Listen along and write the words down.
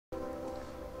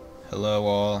Hello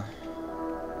all.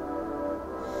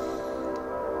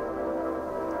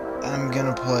 I'm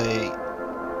gonna play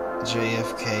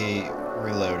JFK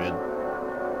Reloaded.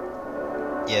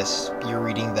 Yes, you're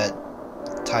reading that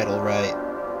title right.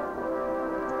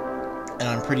 And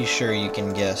I'm pretty sure you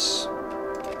can guess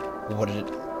what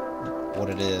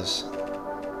it is.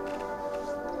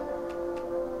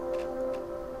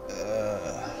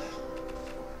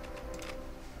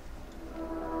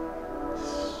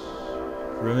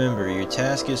 Remember, your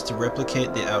task is to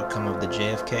replicate the outcome of the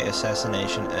JFK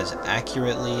assassination as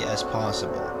accurately as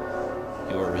possible.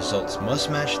 Your results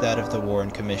must match that of the Warren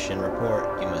Commission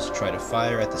report. You must try to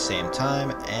fire at the same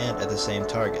time and at the same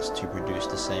targets to produce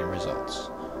the same results.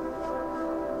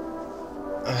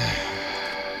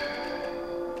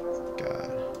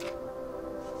 God.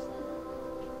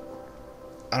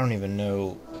 I don't even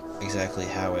know exactly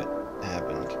how it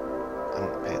happened. I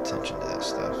don't pay attention to that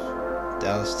stuff.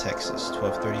 Dallas, Texas,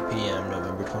 12:30 p.m.,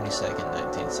 November 22nd,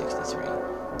 1963.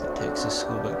 The Texas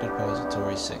School Book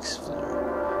Depository, 6th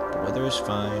floor. The weather is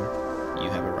fine.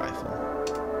 You have a rifle.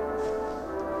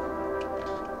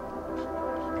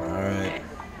 Alright.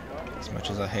 As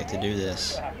much as I hate to do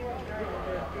this.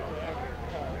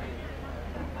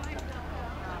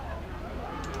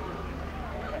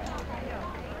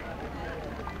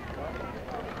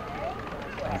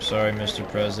 I'm sorry, Mr.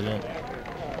 President.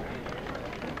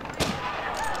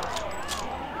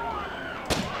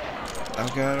 Oh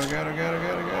god, oh god, oh god, oh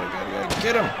god, oh god, oh god, oh god,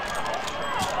 get him!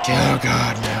 Oh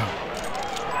god, no.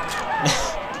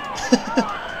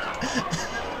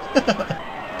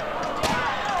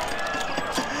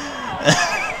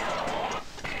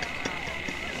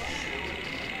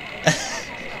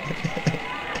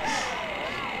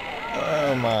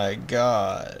 Oh my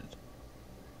god.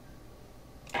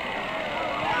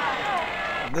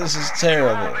 This is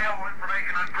terrible.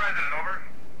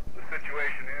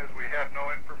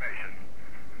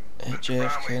 Hit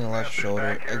JFK in the left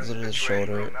shoulder, exited the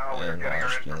shoulder, and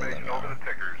launched into the limo.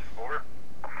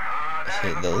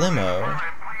 Hit the limo,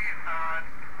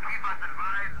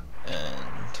 and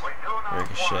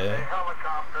ricochet.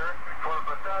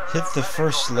 Hit the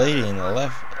first lady in the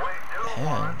left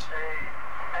hand.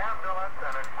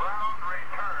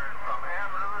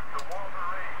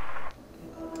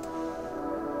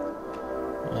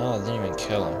 Well, it didn't even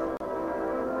kill him.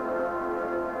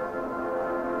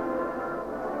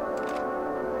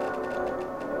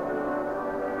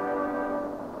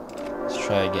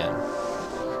 Try again.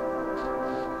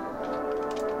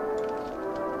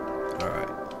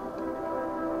 Alright.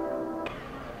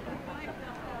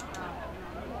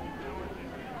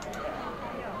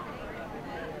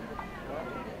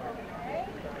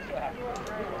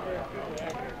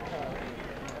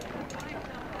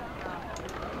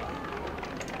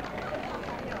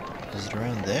 Is it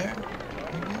around there? I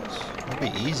guess. That'd be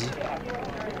easy.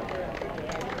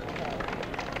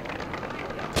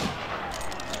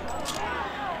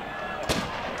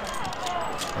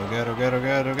 Oh god, oh god, oh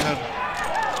god, oh god.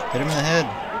 Hit him in the head.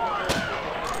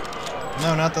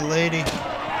 No, not the lady.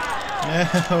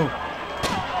 No.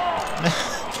 No.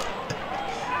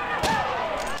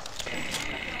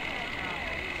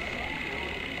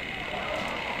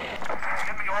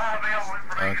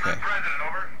 Okay.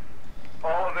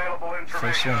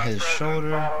 First one hit his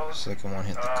shoulder, second one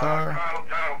hit the car.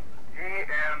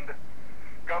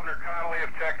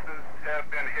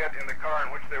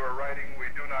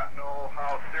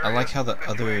 I like how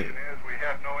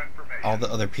all the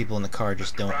other people in the car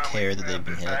just don't care that they've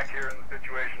been hit.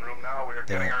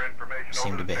 They don't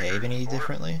seem to behave any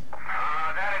differently.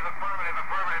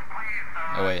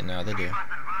 Oh wait, no, they do.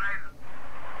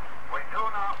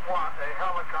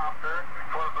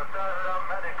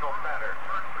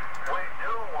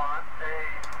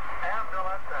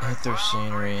 Hit their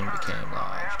scenery and became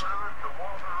lodged.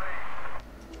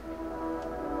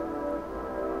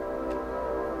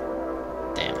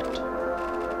 Damn it.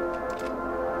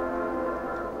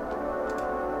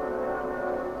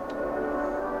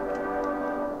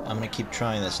 I'm gonna keep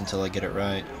trying this until I get it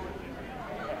right.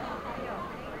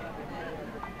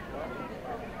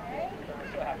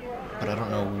 But I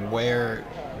don't know where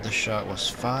the shot was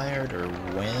fired or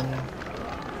when.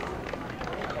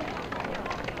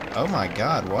 Oh my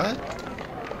god, what?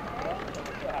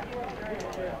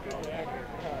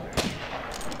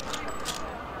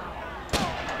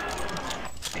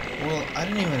 Well, I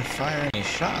didn't even fire any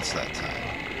shots that time.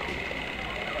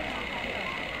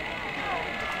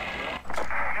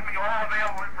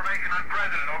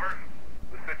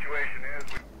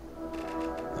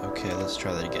 Okay, let's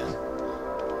try that again.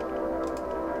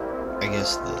 I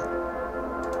guess the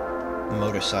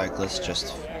motorcyclist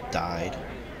just died.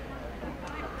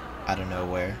 out of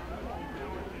nowhere.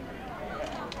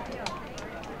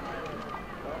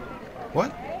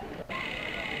 What?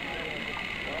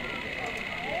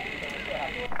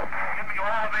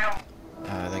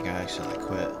 I think I accidentally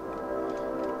quit.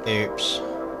 Oops.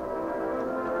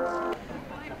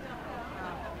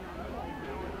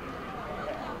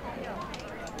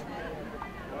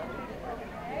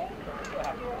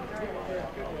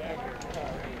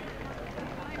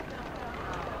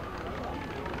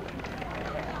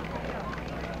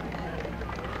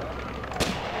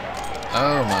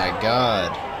 Oh my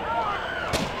god.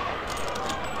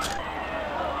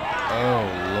 Oh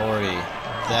lordy.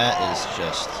 That is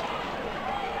just...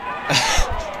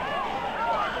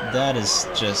 that is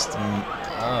just...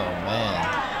 oh man.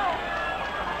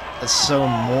 That's so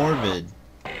morbid.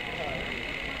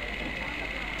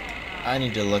 I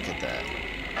need to look at that. This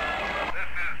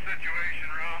is Situation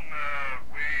Room.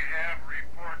 We have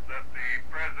reports that the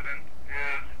president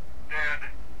is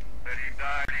dead, that he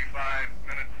died 35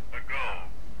 minutes ago.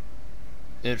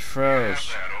 It froze.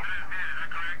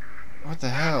 That What the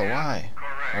hell? Why?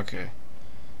 correct. Okay.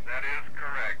 That is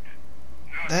correct.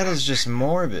 That is just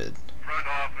morbid. Front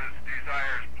office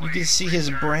desires You can please see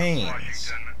his return to brains.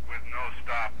 Washington with no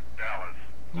stop, Dallas.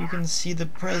 You can see the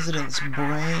president's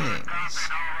brains.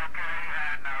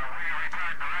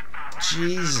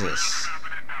 Jesus.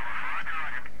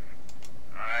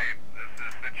 This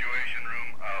is Situation Room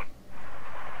out.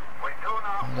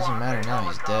 It doesn't matter now,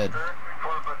 he's dead.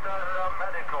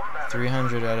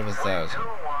 300 out of 1,000.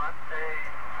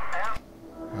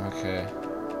 Okay.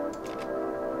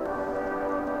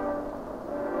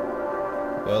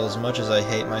 Well, as much as I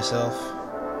hate myself,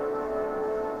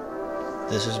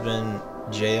 this has been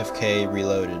JFK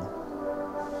Reloaded.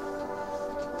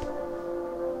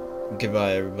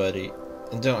 Goodbye, everybody.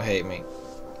 And don't hate me.